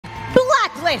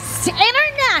Blacklist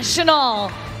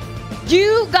International.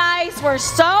 You guys were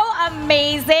so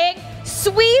amazing.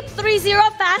 Sweep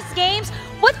 3-0 fast games.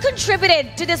 What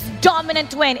contributed to this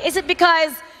dominant win? Is it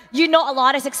because you know a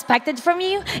lot is expected from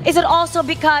you? Is it also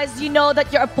because you know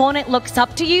that your opponent looks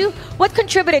up to you? What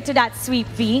contributed to that sweep,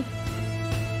 V?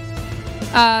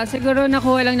 Siguro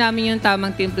nakuha lang namin yung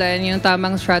tamang team plan, yung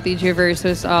tamang strategy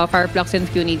versus Fireflux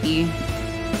and Unity.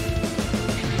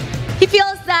 He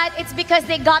feels that it's because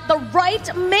they got the right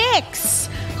mix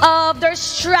of their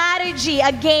strategy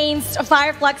against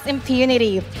Fireflux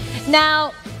Impunity.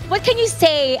 Now, what can you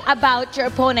say about your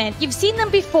opponent? You've seen them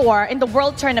before in the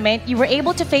World Tournament. You were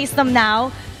able to face them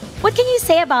now. What can you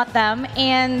say about them?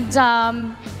 And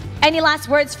any last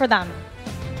words for them?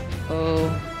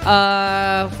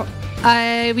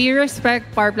 We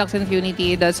respect Fireflux and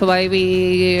Unity. That's why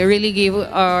we really gave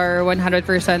our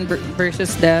 100%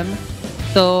 versus them.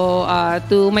 So,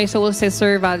 to my soul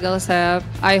sister, Valgalsep,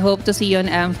 I hope to see you on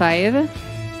M5.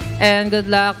 And good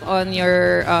luck on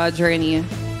your journey.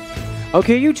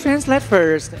 Okay, you translate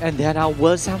first, and then I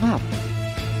will sum up.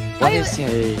 What is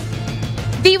he?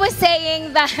 V was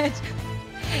saying that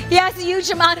he has a huge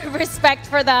amount of respect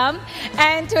for them,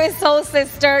 and to his soul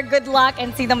sister, good luck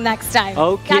and see them next time.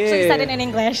 Okay. He actually said it in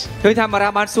English. ឃើញថាមារ៉ា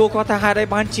បានសួរគាត់ថាហេតុអី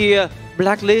បានជា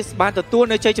Blacklist បានទទួល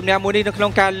នៅជ័យជំនះមួយនេះនៅក្នុ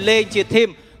ងការលេងជាធីម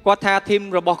គាត់ថាធីម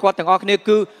របស់គាត់ទាំងអស់គ្នា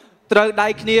គឺត្រូវដៃ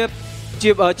គ្នា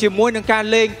ជាមួយនឹងការ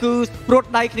លេងគឺព្រួត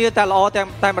ដៃគ្នាតែល្អ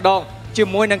តែម្ដងជា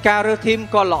មួយនឹងការរើសធីម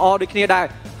ក៏ល្អដូចគ្នាដែរ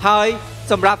ហើយ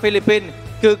សម្រាប់ហ្វីលីពីន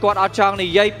គឺគាត់អត់ចង់និ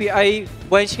យាយពីអី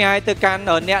វែងឆ្ងាយទៅកាន់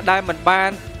អ្នកដែលមិនបាន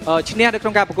ឈ្នះនៅក្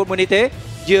នុងការប្រកួតមួយនេះទេ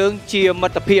យើងជាមិ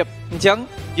ត្តភាពអញ្ចឹង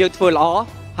យើងធ្វើល្អ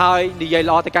ហើយនិយាយ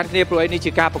ល្អទៅកាន់គ្នាព្រោះនេះ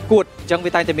ជាការប្រកួតអញ្ចឹង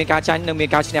វាតែងតែមានការចាញ់និងមាន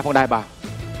ការឈ្នះផងដែរបាទ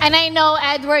And I know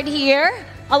Edward here.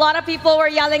 A lot of people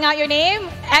were yelling out your name.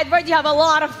 Edward, you have a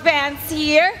lot of fans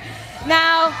here.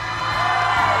 Now,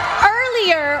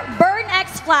 earlier, Burn X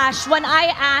Flash, when I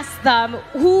asked them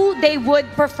who they would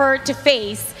prefer to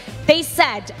face, they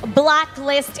said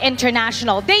Blacklist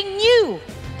International. They knew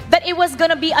that it was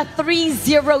going to be a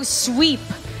 3-0 sweep.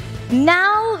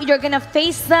 Now you're going to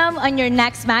face them on your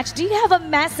next match. Do you have a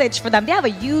message for them? They have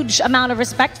a huge amount of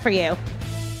respect for you.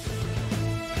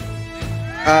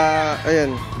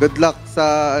 Ayun, good luck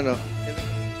sa ano.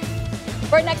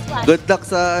 Burn X Flash. Good luck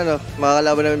sa ano,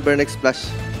 makakalaban namin Burn X Flash.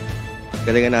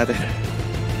 Galingan natin.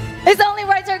 His only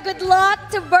words are good luck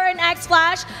to Burn X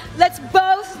Flash. Let's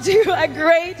both do a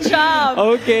great job.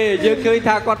 Okay យើងឃើញ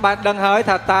ថាគាត់បានដឹងហើយ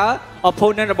ថាតើ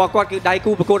opponent របស់គាត់គឺដៃ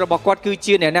គូប្រកួតរបស់គាត់គឺ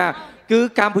ជាអ្នកណាគឺ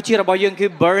កម្ពុជារបស់យើងគឺ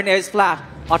Burn X Flash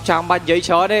អត់ចាំបាច់និយាយ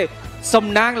ច្រើនទេសំ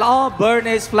ណាងល្អ Burn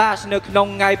X Flash នៅក្នុង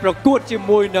ថ្ងៃប្រកួតជា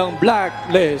មួយនឹង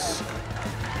Blacklist.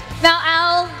 Now,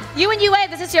 Al, you and UA,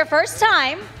 this is your first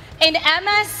time in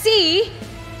MSC.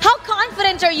 How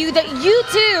confident are you that you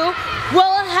two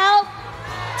will help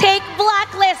take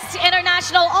Blacklist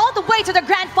International all the way to the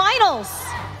grand finals?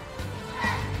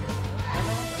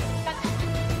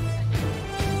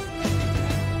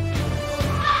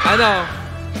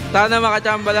 Sana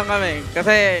makachamba lang kami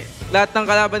kasi lahat ng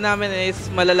kalaban namin is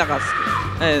malalakas.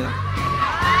 Ayun.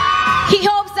 He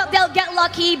hopes that they'll get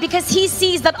lucky because he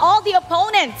sees that all the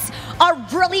opponents are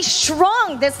really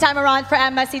strong this time around for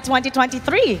MSC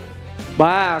 2023.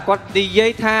 បាទគាត់និយា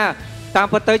យថាតាម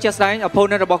ពិតទៅជាស្ដែង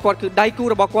opponent របស់គាត់គឺដៃគូ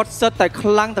របស់គាត់សិតតែខ្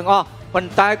លាំងទាំងអស់ប៉ុ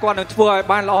ន្តែគាត់នឹងធ្វើឲ្យ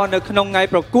បានល្អនៅក្នុងថ្ងៃ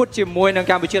ប្រកួតជាមួយនឹង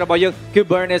កម្ពុជារបស់យើងគឺ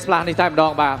Burn X Flash នេះតែម្ដ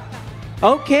ងបាទ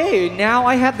Okay, now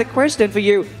I have the question for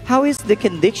you. How is the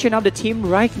condition of the team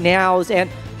right now and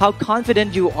how confident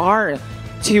you are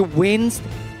to win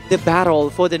the battle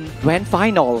for the grand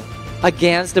final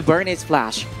against the Burn X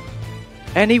Flash?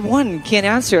 Anyone can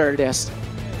answer this.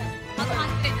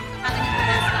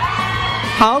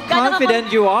 How confident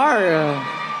you are?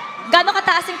 Gaano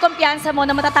kataas yung kumpiyansa mo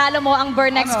na matatalo mo ang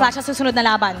Burn X Flash sa susunod na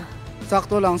laban?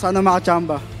 Sakto lang, sana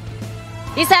makachamba.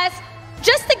 He says,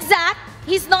 just exact.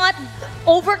 He's not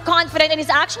overconfident and he's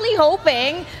actually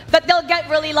hoping that they'll get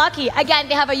really lucky. Again,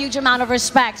 they have a huge amount of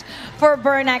respect for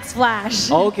Burn X Flash.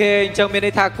 Okay, អញ្ចឹងមាន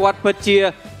ន័យថាគាត់ពិតជា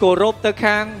គោរពទៅ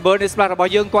ខាង Burn X Flash រប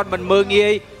ស់យើងគាត់មិនមើលងា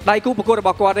យដៃគូប្រកួតរប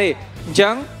ស់គាត់ទេអញ្ចឹ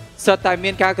ងសិតតែមា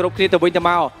នការគោរពគ្នាទៅវិញទៅ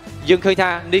មកយើងឃើញថា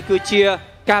នេះគឺជា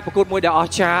ការប្រកួតមួយដែលអ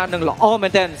ស្ចារ្យនិងល្អមែ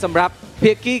នទែនសម្រាប់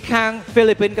ភាគីខាង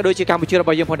Philippines ក៏ដូចជាកម្ពុជារប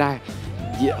ស់យើងផងដែរ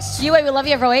Yes. You, we love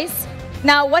your voice.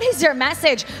 Now, what is your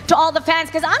message to all the fans?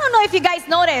 Because I don't know if you guys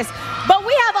noticed, but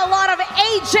we have a lot of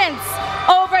agents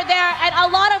over there, and a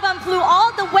lot of them flew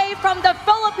all the way from the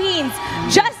Philippines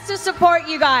just to support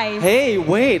you guys. Hey,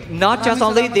 wait, not just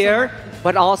only there,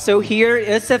 but also here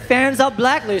is the fans of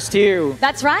Blacklist too.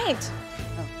 That's right.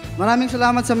 Maraming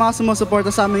salamat sa mga sumusuporta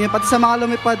sa amin, pati sa mga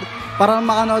lumipad para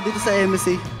makanood dito sa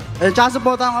MSC. Tsaka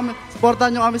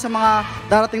supportan nyo kami sa mga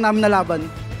darating namin na laban.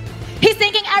 He's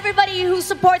thanking everybody who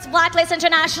supports Blacklist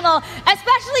International,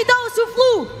 especially those who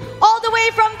flew all the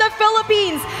way from the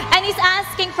Philippines. And he's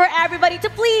asking for everybody to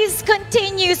please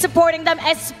continue supporting them,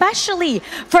 especially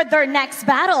for their next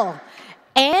battle.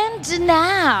 And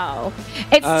now,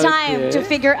 it's time to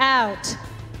figure out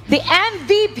the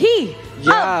MVP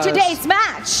of today's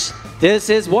match. This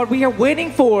is what we are waiting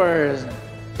for.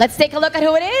 Let's take a look at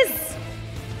who it is.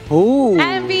 Ooh.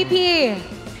 MVP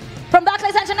from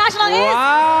Blacklist International is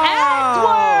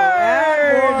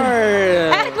Edward!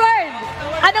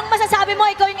 Anong masasabi mo?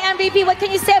 Ikaw yung MVP. What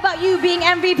can you say about you being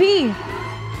MVP?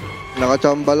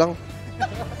 Nakachamba lang.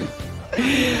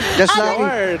 Just lucky.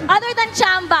 Other than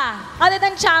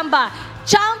chamba.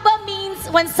 Chamba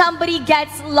means when somebody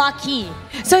gets lucky.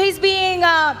 So he's being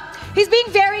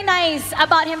very nice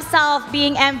about himself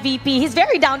being MVP. He's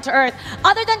very down to earth.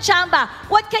 Other than chamba,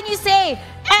 what can you say?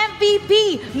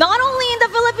 MVP, not only in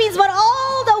the Philippines, but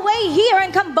all the way here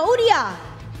in Cambodia.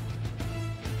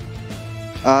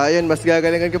 Ayun, mas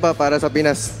gagalingan ko pa para sa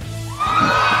Pinas.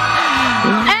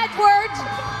 Edward,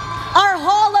 our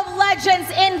Hall of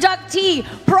Legends inductee,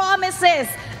 promises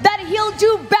that he'll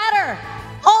do better,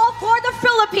 all for the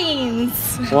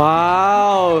Philippines.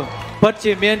 Wow. ពិត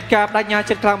ជាមានការបដិញ្ញា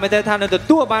ចិត្តខ្លាំងមែនទែនថានឹងទ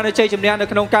ទួលបានជ័យជំនះនៅ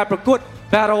ក្នុងការប្រកួត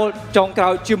Battle ចុងក្រោ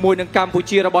យជាមួយនឹងកម្ពុ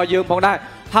ជារបស់យើងផងដែរ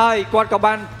ហើយគាត់ក៏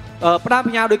បានផ្ដាំ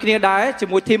ផ្ញើដូចគ្នាដែរជា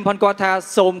មួយធីមផងគាត់ថា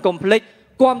សូមកុំភ្លេច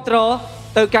គាំទ្រ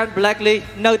ទៅកាន់ Blacklist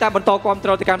នៅតែបន្តគាំទ្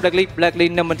រទៅកាន់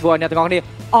Blacklist នឹងមិនធ្វើឲ្យអ្នកទាំងអស់គ្នា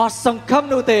អស់សង្ឃឹម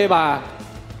នោះទេបាទ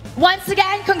Once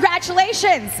again,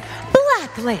 congratulations,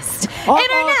 Blacklist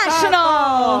International.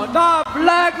 The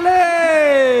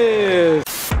Blacklist.